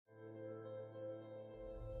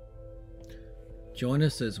Join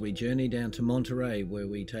us as we journey down to Monterey, where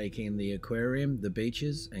we take in the aquarium, the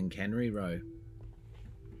beaches and Cannery Row.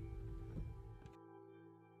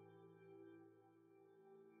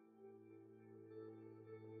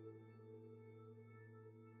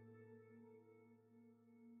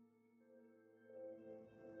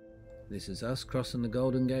 This is us crossing the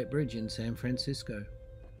Golden Gate Bridge in San Francisco.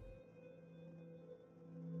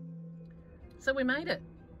 So we made it.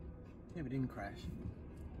 Yeah, we didn't crash.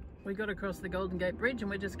 We got across the Golden Gate Bridge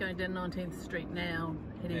and we're just going down 19th Street now,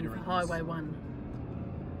 heading for Highway 1.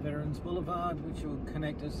 Veterans Boulevard, which will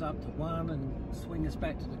connect us up to 1 and swing us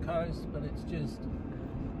back to the coast, but it's just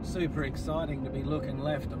super exciting to be looking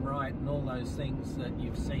left and right, and all those things that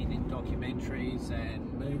you've seen in documentaries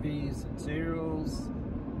and movies and serials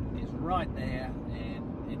is right there,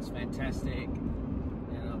 and it's fantastic,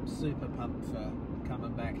 and I'm super pumped for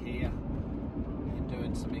coming back here and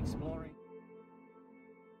doing some exploring.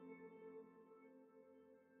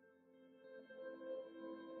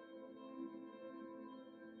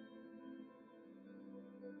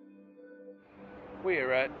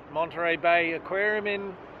 We're at Monterey Bay Aquarium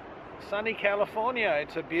in sunny California.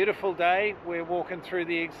 It's a beautiful day. We're walking through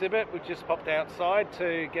the exhibit. We've just popped outside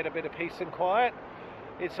to get a bit of peace and quiet.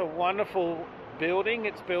 It's a wonderful building.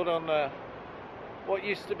 It's built on what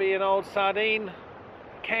used to be an old sardine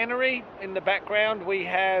cannery. In the background we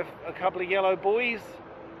have a couple of yellow buoys,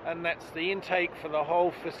 and that's the intake for the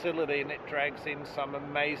whole facility, and it drags in some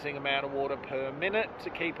amazing amount of water per minute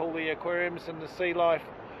to keep all the aquariums and the sea life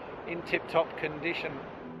in tip-top condition.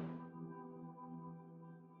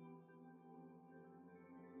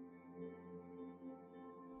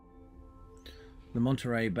 The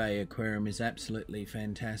Monterey Bay Aquarium is absolutely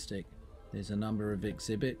fantastic. There's a number of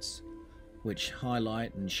exhibits which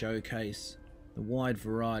highlight and showcase the wide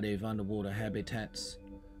variety of underwater habitats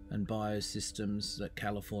and biosystems that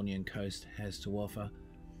Californian coast has to offer,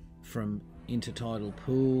 from intertidal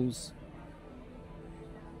pools,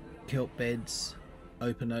 kelp beds,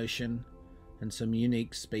 open ocean, and some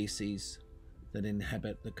unique species that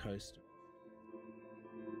inhabit the coast.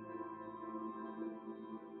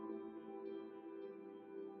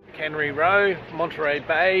 Cannery Row, Monterey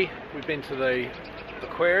Bay. We've been to the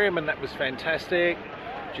aquarium and that was fantastic.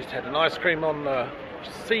 Just had an ice cream on the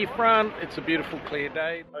seafront. It's a beautiful clear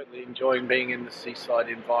day. Totally enjoying being in the seaside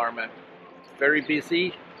environment. It's very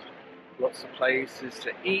busy, lots of places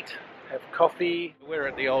to eat, have coffee. We're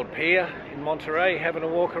at the old pier in Monterey having a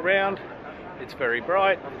walk around. It's very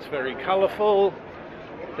bright, it's very colourful.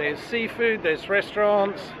 There's seafood, there's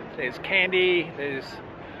restaurants, there's candy, there's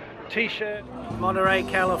t-shirt. Monterey,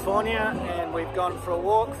 California, and we've gone for a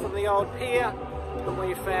walk from the old pier and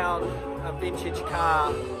we found a vintage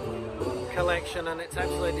car collection, and it's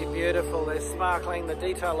absolutely beautiful. There's sparkling, the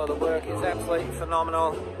detail of the work is absolutely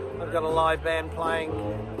phenomenal. I've got a live band playing.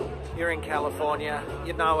 You're in California,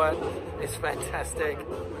 you know it, it's fantastic.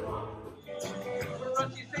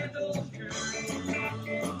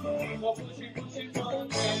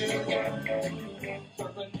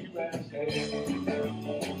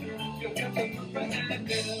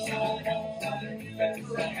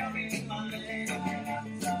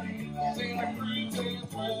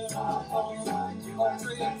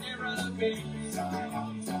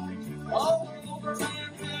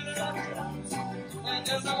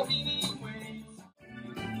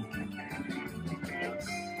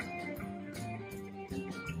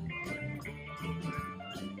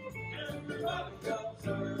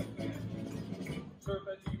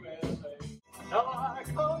 I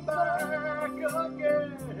come back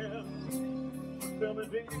again. Tell me,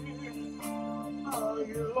 baby, are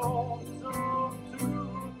you lonesome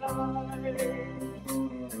tonight?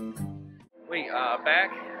 We are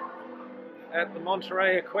back at the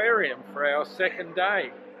Monterey Aquarium for our second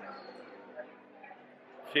day.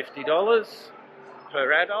 $50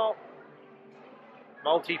 per adult,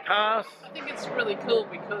 multi-pass. I think it's really cool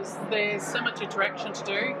because there's so much interaction to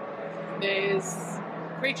do. There's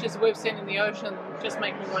creatures we've seen in the ocean just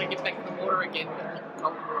make me want to get back in the water again, but not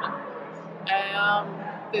cold water.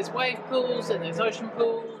 There's wave pools and there's ocean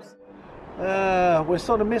pools. We're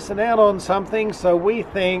sort of missing out on something, so we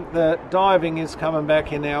think that diving is coming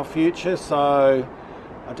back in our future, so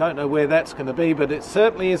I don't know where that's going to be, but it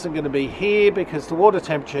certainly isn't going to be here because the water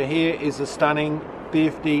temperature here is a stunning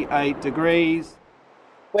 58 degrees.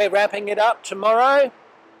 We're wrapping it up tomorrow.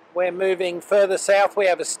 We're moving further south. We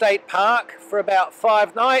have a state park for about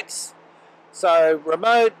 5 nights. So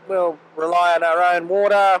remote, we'll rely on our own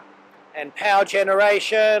water and power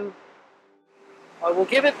generation. I will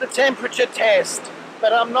give it the temperature test,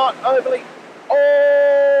 but I'm not overly...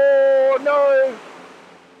 Oh no!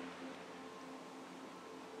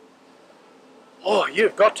 Oh,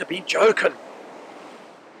 you've got to be joking.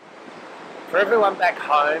 For everyone back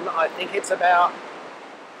home, I think it's about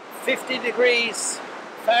 50 degrees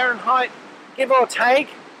Fahrenheit, give or take.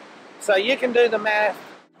 So you can do the math,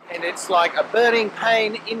 and it's like a burning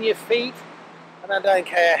pain in your feet. And I don't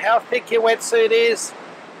care how thick your wetsuit is,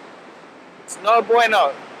 it's no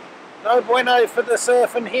bueno. No bueno for the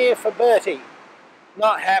surfing here for Bertie.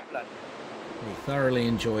 Not happening. We thoroughly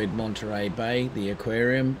enjoyed Monterey Bay, the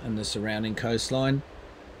aquarium and the surrounding coastline.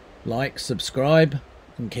 Like, subscribe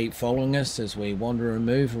and keep following us as we wander and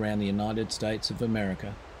move around the United States of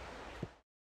America.